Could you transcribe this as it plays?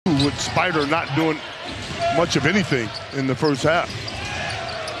with Spider not doing much of anything in the first half.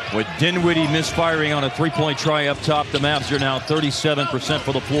 With Dinwiddie misfiring on a three-point try up top, the Mavs are now 37%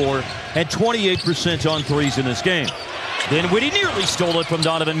 for the floor and 28% on threes in this game. Dinwiddie nearly stole it from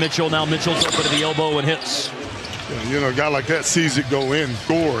Donovan Mitchell. Now Mitchell's open to the elbow and hits. Yeah, you know, a guy like that sees it go in,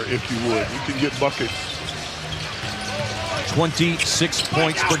 score if you would. You can get buckets. 26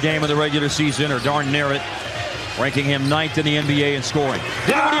 points per game in the regular season, or darn near it, ranking him 9th in the NBA in scoring.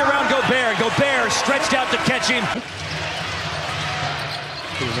 Dinwiddie around Gobert. Gobert stretched out to catch him.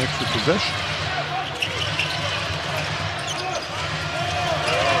 For an extra possession.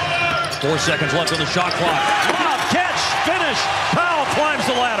 4 seconds left on the shot clock. Lob, catch, finish. Powell climbs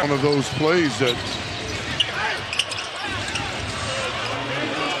the ladder. One of those plays that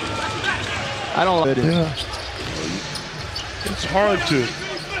I don't like it. Yeah. It's hard to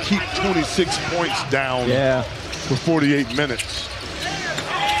keep 26 points down for 48 minutes.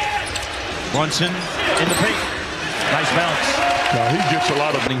 Brunson in the paint. Nice bounce. He gets a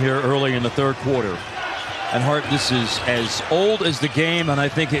lot of here early in the third quarter. And Hart, this is as old as the game, and I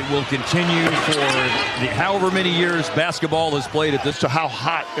think it will continue for however many years basketball has played at this. To how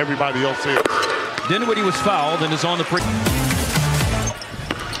hot everybody else is. Dinwiddie was fouled and is on the free.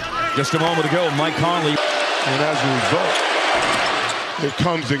 Just a moment ago, Mike Conley. And as a result, it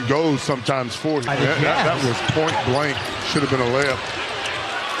comes and goes sometimes for him. That was point blank. Should have been a layup.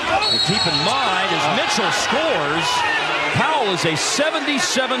 And keep in mind, as Mitchell scores, Powell is a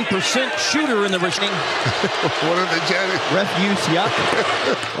 77% shooter in the rushing. What are they chanting? Refuse, yuck.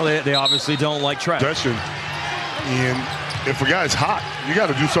 Well, they obviously don't like trash. And if a guy's hot, you got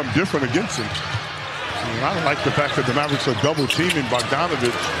to do something different against him. I don't like the fact that the Mavericks are double teaming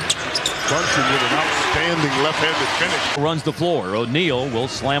Bogdanovich. Brunson with an outstanding left-handed finish. Runs the floor. O'Neal will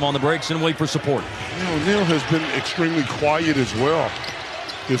slam on the brakes and wait for support. O'Neal has been extremely quiet as well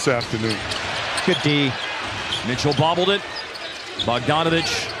this afternoon. Good D. Mitchell bobbled it.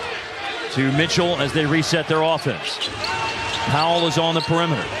 Bogdanovich to Mitchell as they reset their offense. Powell is on the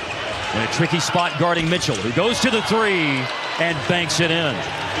perimeter. In a tricky spot guarding Mitchell, who goes to the three and banks it in.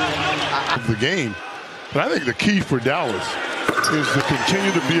 Of the game. But I think the key for Dallas is to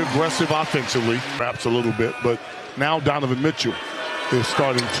continue to be aggressive offensively, perhaps a little bit, but now Donovan Mitchell is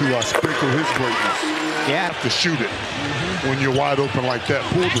starting to sprinkle his greatness. Yeah. To shoot it when you're wide open like that.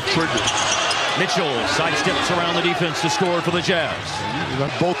 Pull the trigger. Mitchell sidesteps around the defense to score for the Jazz.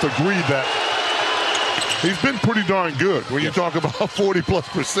 I both agree that he's been pretty darn good when you talk about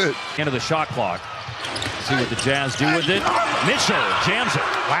 40+%. End of the shot clock. See what the Jazz do with it. Mitchell jams it.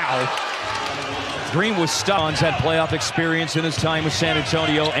 Wow. Green was stunned, had playoff experience in his time with San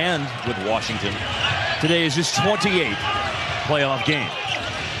Antonio and with Washington. Today is his 28th playoff game.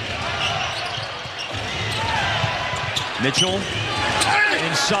 Mitchell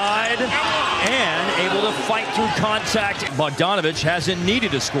inside and able to fight through contact. Bogdanovich hasn't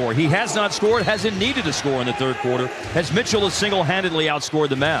needed to score. He has not scored, hasn't needed to score in the third quarter, as Mitchell has single-handedly outscored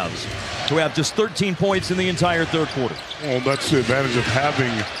the Mavs, who have just 13 points in the entire third quarter. Well, that's the advantage of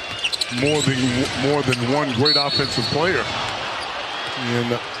having more than one great offensive player.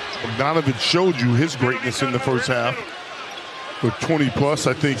 And Bogdanovich showed you his greatness in the first half with 20+,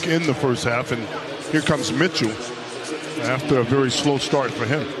 I think, in the first half. And here comes Mitchell after a very slow start for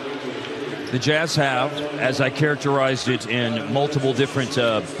him. The Jazz have, as I characterized it in multiple different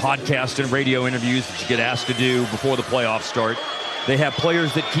podcast and radio interviews that you get asked to do before the playoffs start, they have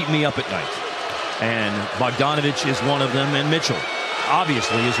players that keep me up at night. And Bogdanovich is one of them, and Mitchell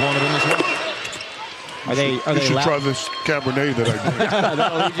obviously is one of them as well. You should try this Cabernet that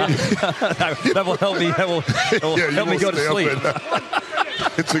I that will help me. That will help me go to sleep.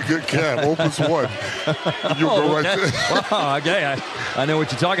 It's a good cab. Opus 1. You'll go right there. Well, okay, I know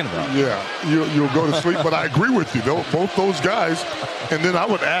what you're talking about. Yeah, you'll go to sleep. But I agree with you, though. Both those guys, and then I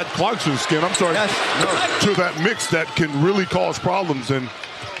would add Clarkson's skin. I'm sorry, to that mix that can really cause problems and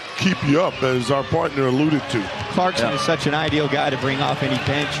keep you up, as our partner alluded to. Clarkson is such an ideal guy to bring off any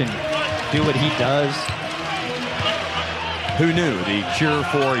bench and do what he does. Who knew the cure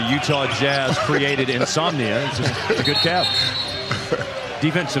for Utah Jazz created insomnia? It's a good cap.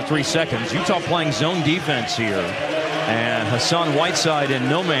 Defensive 3 seconds. Utah playing zone defense here. And Hassan Whiteside in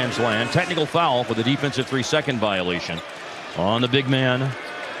no man's land. Technical foul for the defensive 3-second violation on the big man,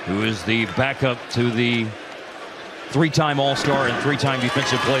 who is the backup to the 3-time All-Star and 3-time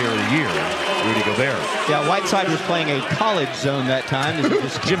Defensive Player of the Year, Rudy Gobert. Yeah, Whiteside was playing a college zone that time.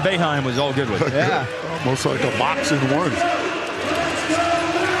 Jim Boeheim was all good with it. Yeah. Almost like a box in one.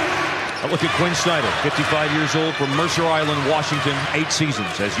 A look at Quinn Snyder, 55 years old, from Mercer Island, Washington, 8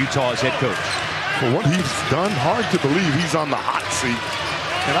 seasons as Utah's head coach. For what he's done, hard to believe he's on the hot seat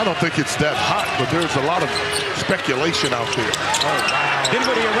And I don't think it's that hot, but there's a lot of speculation out there. Oh, wow.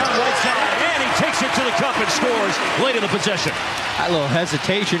 Dinwiddie around right side, and he takes it to the cup and scores late in the possession. That little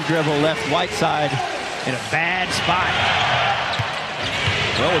hesitation dribble left Whiteside in a bad spot.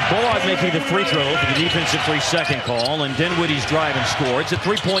 Well, with Bullard making the free throw for the defensive 3-second call, and Dinwiddie's drive and score, it's a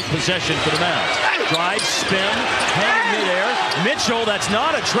 3-point possession for the Mavs. Drive, spin, hang midair. Mitchell, that's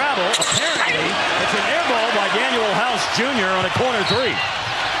not a travel. Apparently, it's an air ball by Daniel House Jr. on a corner three.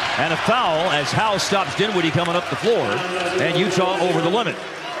 And a foul as House stops Dinwiddie coming up the floor, and Utah over the limit.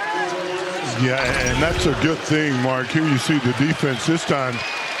 Yeah, and that's a good thing, Mark. Here you see the defense this time.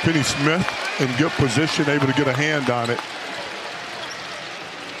 Finney Smith in good position, able to get a hand on it.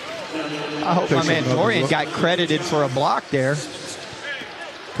 I hope my man Dorian got credited for a block there,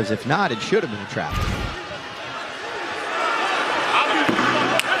 because if not, it should have been a trap.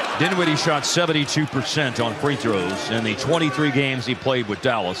 Dinwiddie shot 72% on free throws in the 23 games he played with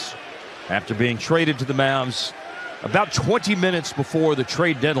Dallas after being traded to the Mavs about 20 minutes before the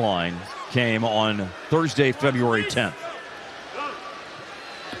trade deadline came on Thursday, February 10th.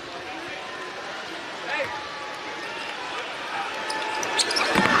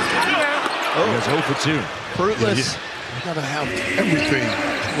 He goes 0 for 2. Fruitless. You gotta have everything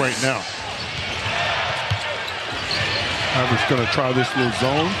right now. Mavericks gonna try this little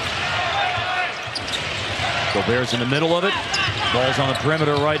zone. Gobert's in the middle of it. Ball's on the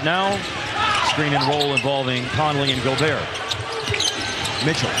perimeter right now. Screen and roll involving Conley and Gobert.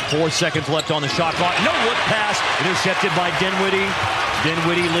 Mitchell, 4 seconds left on the shot clock. No look pass, intercepted by Dinwiddie.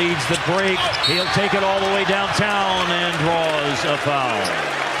 Dinwiddie leads the break. He'll take it all the way downtown and draws a foul.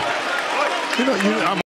 I'm